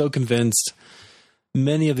 I'm so convinced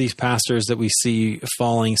many of these pastors that we see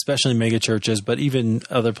falling, especially in mega churches, but even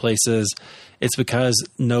other places, it's because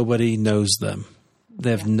nobody knows them.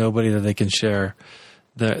 They have nobody that they can share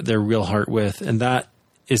their real heart with. And that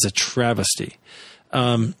is a travesty.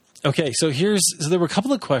 Okay, so there were a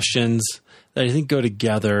couple of questions that I think go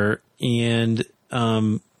together, and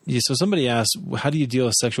so somebody asked, how do you deal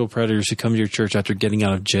with sexual predators who come to your church after getting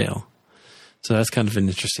out of jail? So that's kind of an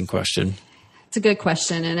interesting question. It's a good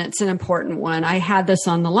question, and it's an important one. I had this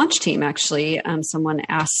on the lunch team, actually. Someone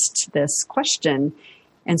asked this question.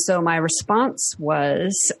 And so my response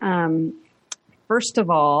was, first of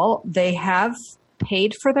all, they have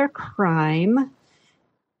paid for their crime.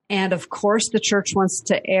 And of course, the church wants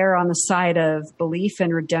to err on the side of belief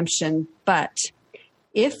and redemption. But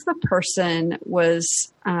if the person was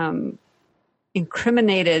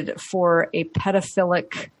incriminated for a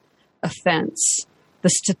pedophilic offense, the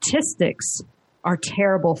statistics are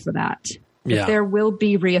terrible for that. Yeah. There will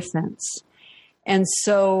be reoffense. And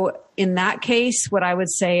so in that case, what I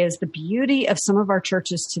would say is the beauty of some of our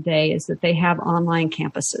churches today is that they have online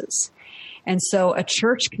campuses. And so a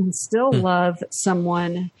church can still love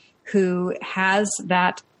someone who has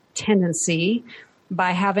that tendency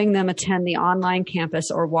by having them attend the online campus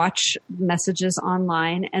or watch messages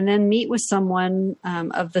online and then meet with someone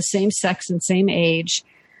of the same sex and same age,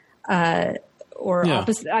 or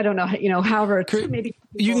opposite. I don't know, however, maybe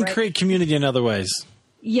you can create community in other ways.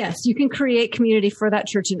 Yes, you can create community for that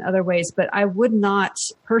church in other ways, but I would not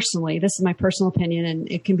personally, this is my personal opinion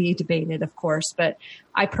and it can be debated, of course, but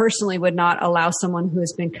I personally would not allow someone who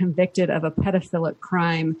has been convicted of a pedophilic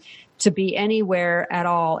crime to be anywhere at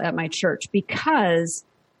all at my church because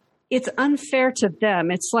it's unfair to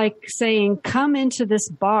them. It's like saying, come into this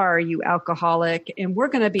bar, you alcoholic, and we're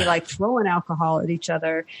going to be like throwing alcohol at each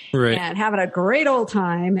other and having a great old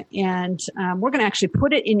time. And we're going to actually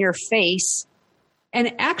put it in your face.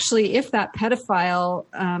 And actually, if that pedophile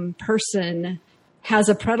person has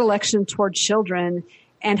a predilection toward children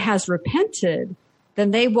and has repented,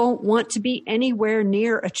 then they won't want to be anywhere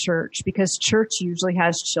near a church because church usually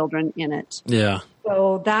has children in it. Yeah.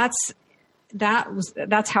 So that's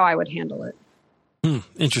how I would handle it.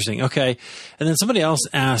 Interesting. Okay. And then somebody else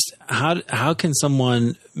asked, how can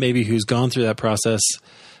someone maybe who's gone through that process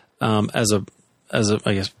as a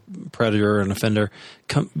I guess predator or an offender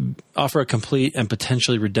offer a complete and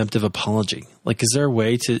potentially redemptive apology? Like, is there a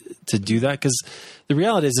way to do that? Because the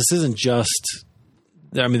reality is this isn't just,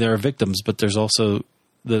 I mean, there are victims, but there's also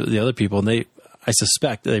the other people, and I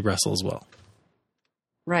suspect they wrestle as well.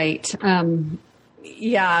 Right.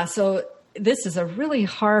 Yeah. So this is a really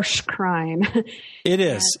harsh crime. It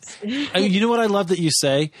is. You know what I love that you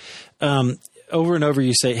say? Over and over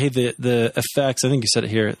you say, hey, the effects, I think you said it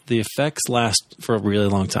here, the effects last for a really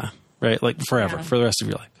long time, right? Like forever, for the rest of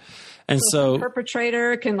your life. And so the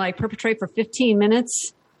perpetrator can perpetrate for 15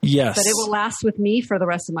 minutes. Yes. But it will last with me for the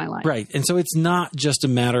rest of my life. Right. And so it's not just a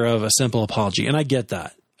matter of a simple apology. And I get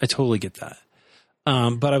that. I totally get that.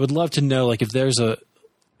 But I would love to know, if there's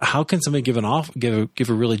how can somebody give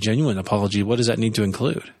a really genuine apology? What does that need to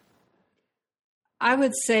include? I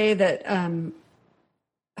would say that,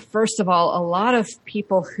 first of all, a lot of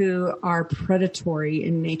people who are predatory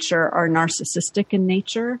in nature are narcissistic in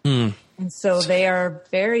nature. And so they are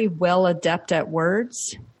very well adept at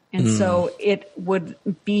words. And so it would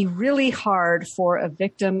be really hard for a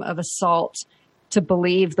victim of assault to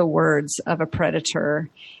believe the words of a predator.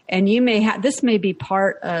 And this may be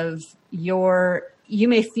part of you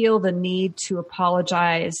may feel the need to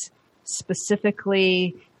apologize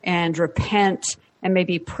specifically and repent and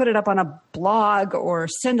maybe put it up on a blog or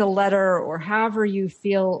send a letter or however you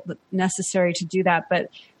feel necessary to do that. But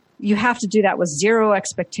you have to do that with zero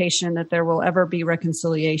expectation that there will ever be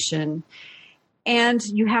reconciliation. And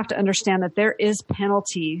you have to understand that there is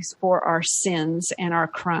penalties for our sins and our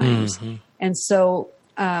crimes. And so,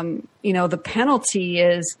 the penalty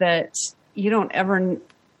is that you don't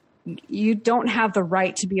have the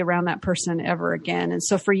right to be around that person ever again. And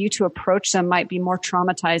so for you to approach them might be more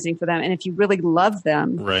traumatizing for them. And if you really love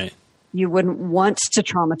them, you wouldn't want to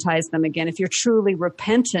traumatize them again. If you're truly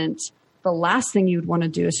repentant, the last thing you'd want to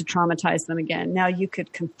do is to traumatize them again. Now you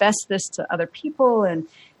could confess this to other people and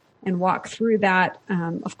walk through that.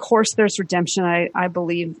 Of course, there's redemption. I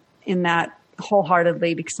believe in that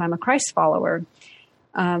wholeheartedly because I'm a Christ follower.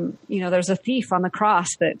 There's a thief on the cross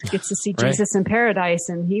that gets to see Jesus in paradise,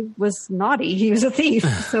 and he was naughty. He was a thief.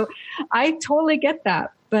 So I totally get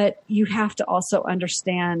that. But you have to also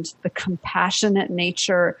understand the compassionate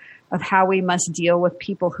nature of how we must deal with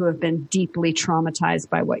people who have been deeply traumatized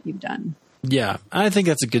by what you've done. Yeah, I think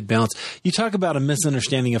that's a good balance. You talk about a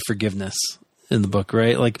misunderstanding of forgiveness in the book,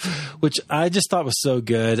 right? Which I just thought was so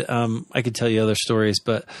good. I could tell you other stories,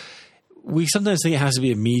 but we sometimes think it has to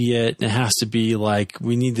be immediate and it has to be like,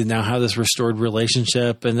 we need to now have this restored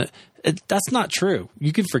relationship. And that's not true.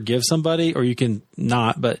 You can forgive somebody or you can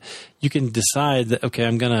not, but you can decide that, okay,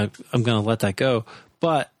 I'm going to let that go,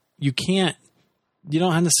 but you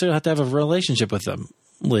don't necessarily have to have a relationship with them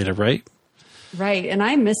later. Right. Right. And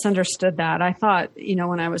I misunderstood that. I thought,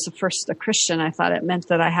 when I was first a Christian, I thought it meant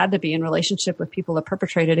that I had to be in relationship with people that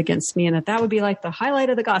perpetrated against me and that would be like the highlight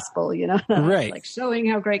of the gospel, right. Like showing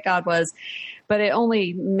how great God was. But it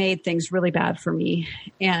only made things really bad for me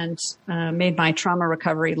and made my trauma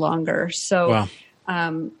recovery longer. So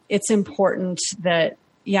it's important that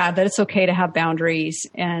it's okay to have boundaries.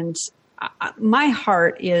 And my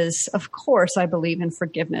heart is, of course, I believe in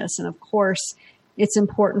forgiveness. And of course, it's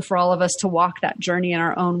important for all of us to walk that journey in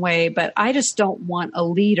our own way. But I just don't want a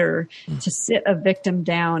leader to sit a victim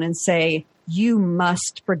down and say, you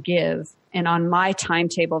must forgive. And on my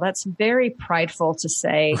timetable, that's very prideful to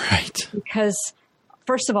say. Right. Because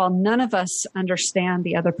first of all, none of us understand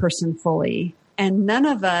the other person fully. And none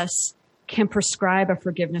of us can prescribe a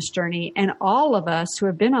forgiveness journey. And all of us who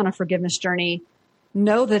have been on a forgiveness journey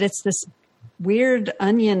know that it's this weird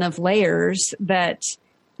onion of layers that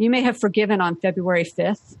you may have forgiven on February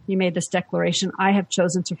 5th. You made this declaration, I have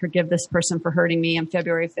chosen to forgive this person for hurting me on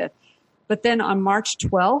February 5th. But then on March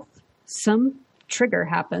 12th, some trigger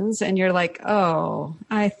happens and you're like, oh,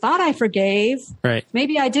 I thought I forgave. Right.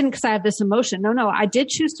 Maybe I didn't because I have this emotion. No, I did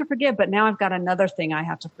choose to forgive, but now I've got another thing I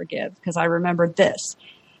have to forgive because I remembered this.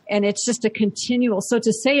 And it's just a continual. So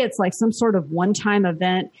to say it's like some sort of one-time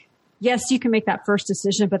event, yes, you can make that first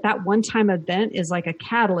decision, but that one-time event is like a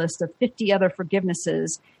catalyst of 50 other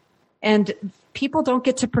forgivenesses. And people don't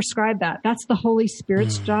get to prescribe that. That's the Holy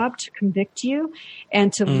Spirit's job, to convict you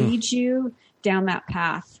and to lead you down that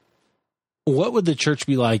path. What would the church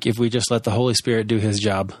be like if we just let the Holy Spirit do his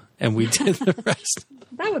job and we did the rest?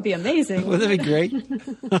 That would be amazing. Wouldn't that be great?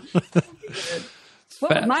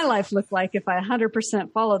 What would my life look like if I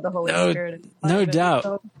 100% followed the Holy Spirit? No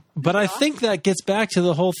doubt. But I think that gets back to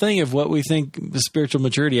the whole thing of what we think the spiritual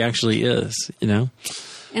maturity actually is,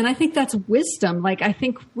 And I think that's wisdom. Like, I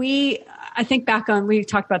think back on, we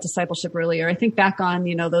talked about discipleship earlier. I think back on,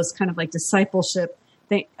 those kind of like discipleship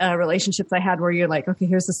relationships I had where you're like, okay,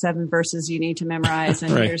 here's the 7 verses you need to memorize.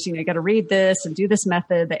 And here's, you got to read this and do this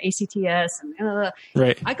method, the ACTS. And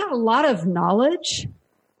right. I got a lot of knowledge,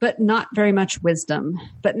 but not very much wisdom.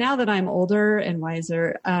 But now that I'm older and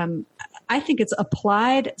wiser, I think it's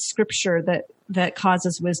applied scripture that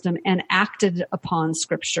causes wisdom and acted upon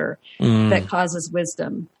scripture that causes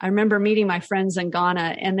wisdom. I remember meeting my friends in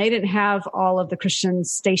Ghana and they didn't have all of the Christian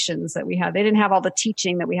stations that we had. They didn't have all the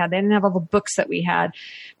teaching that we had. They didn't have all the books that we had,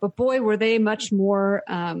 but boy, were they much more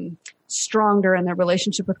stronger in their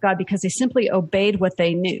relationship with God because they simply obeyed what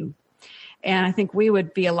they knew. And I think we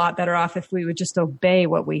would be a lot better off if we would just obey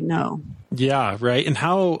what we know. Yeah, right. And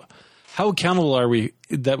how accountable are we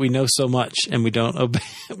that we know so much and we don't obey?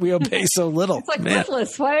 We obey so little. It's like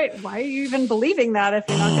worthless. Why are you even believing that if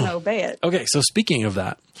you're not going to obey it? Okay, so speaking of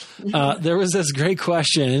that, there was this great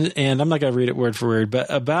question, and I'm not going to read it word for word,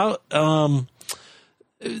 but about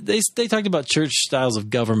they talked about church styles of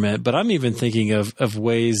government, but I'm even thinking of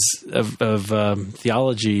ways of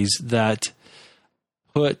theologies that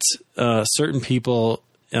put certain people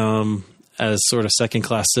as sort of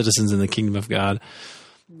second-class citizens in the kingdom of God.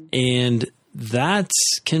 And that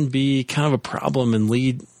can be kind of a problem and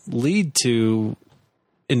lead to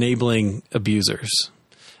enabling abusers.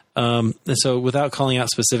 And so without calling out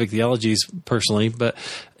specific theologies personally, but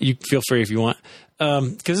you feel free if you want,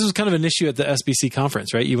 because this was kind of an issue at the SBC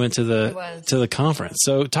conference, right? You went to the conference.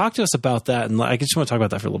 So talk to us about that. And I just want to talk about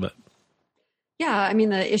that for a little bit. Yeah, I mean,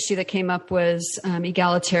 the issue that came up was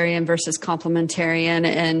egalitarian versus complementarian.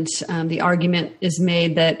 And the argument is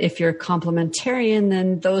made that if you're complementarian,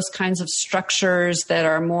 then those kinds of structures that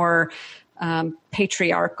are more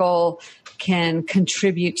patriarchal can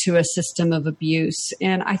contribute to a system of abuse.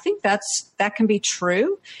 And I think that can be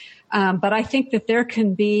true. But I think that there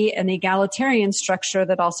can be an egalitarian structure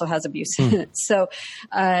that also has abuse in it. So,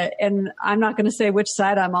 and I'm not going to say which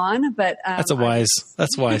side I'm on, but that's wise.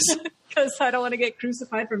 Because I don't want to get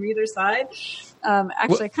crucified from either side.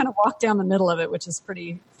 Actually, I kind of walk down the middle of it, which is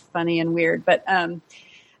pretty funny and weird. But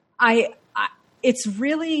it's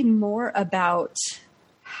really more about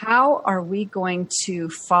how are we going to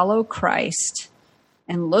follow Christ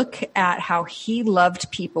and look at how he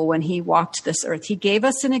loved people when he walked this earth. He gave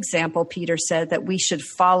us an example, Peter said, that we should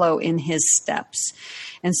follow in his steps.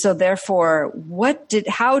 And so therefore,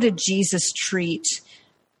 how did Jesus treat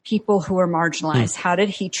people who are marginalized? How did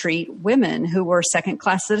he treat women who were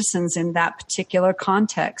second-class citizens in that particular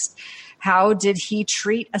context? How did he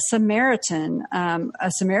treat a Samaritan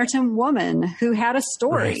woman who had a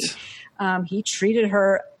story? Right. He treated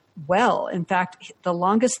her well. In fact, the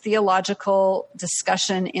longest theological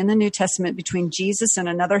discussion in the New Testament between Jesus and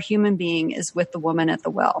another human being is with the woman at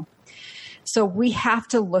the well. So we have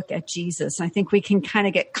to look at Jesus. I think we can kind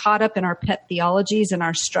of get caught up in our pet theologies and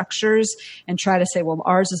our structures and try to say, well,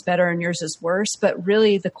 ours is better and yours is worse. But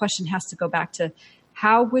really the question has to go back to,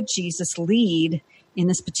 how would Jesus lead in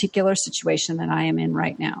this particular situation that I am in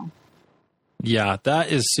right now? Yeah,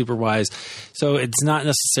 that is super wise. So it's not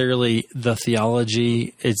necessarily the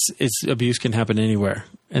theology. It's abuse can happen anywhere.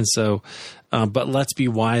 And so, but let's be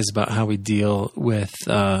wise about how we deal with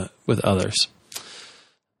others,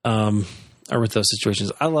 or with those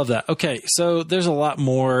situations. I love that. Okay. So there's a lot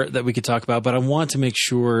more that we could talk about, but I want to make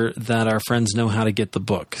sure that our friends know how to get the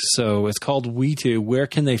book. So it's called We Too. Where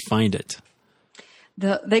can they find it?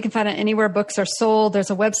 They can find it anywhere books are sold. There's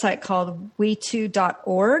a website called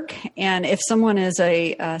we2.org. And if someone is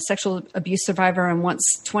a sexual abuse survivor and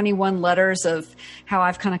wants 21 letters of how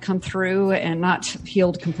I've kind of come through and not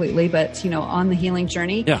healed completely, but, on the healing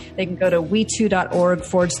journey, they can go to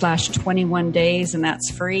we2.org/21 days, and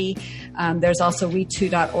that's free. There's also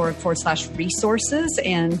we2.org/resources.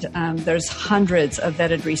 And there's hundreds of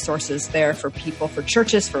vetted resources there for people, for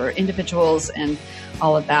churches, for individuals, and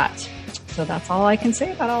all of that. So that's all I can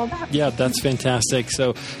say about all of that. Yeah, that's fantastic.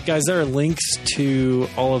 So, guys, there are links to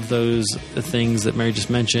all of those things that Mary just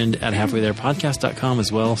mentioned at halfwaytherepodcast.com as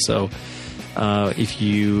well. So if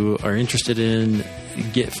you are interested in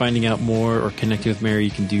finding out more or connecting with Mary,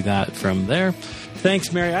 you can do that from there.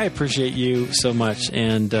 Thanks, Mary. I appreciate you so much.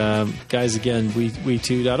 And guys, again,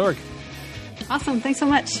 we2.org. Awesome. Thanks so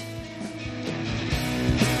much.